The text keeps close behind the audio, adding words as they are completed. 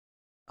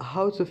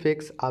How to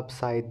fix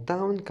upside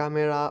down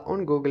camera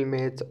on Google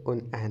Meet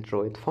on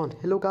Android phone.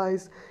 Hello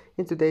guys,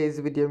 in today's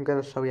video I'm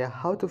gonna show you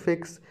how to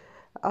fix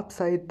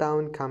upside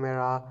down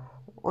camera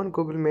on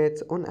Google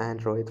Meet on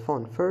Android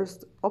phone.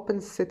 First,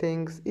 open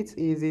settings. It's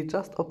easy,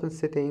 just open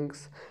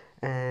settings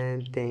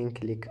and then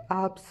click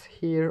apps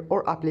here,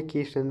 or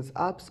applications,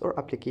 apps or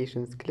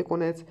applications. Click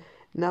on it.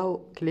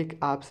 Now click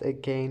apps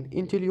again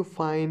until you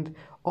find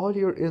all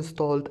your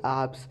installed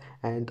apps,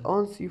 and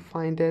once you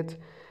find it,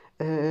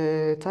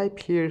 type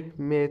here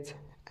Meet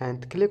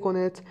and click on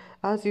it.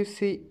 As you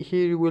see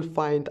here, you will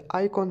find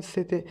icon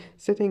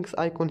settings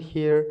icon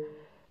here.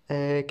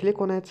 Click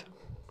on it,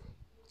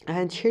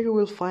 and here you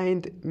will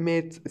find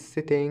Meet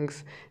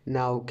settings.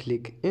 Now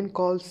click in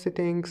call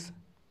settings,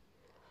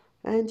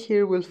 and here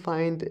you will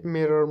find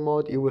mirror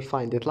mode. You will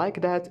find it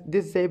like that.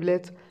 Disable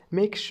it,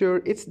 make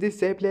sure it's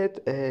disabled,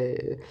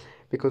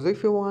 because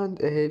if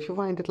you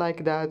find it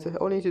like that,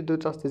 all you need to do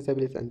just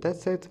disable it, and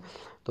that's it.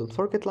 Don't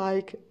forget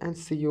like, and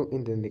see you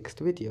in the next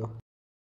video.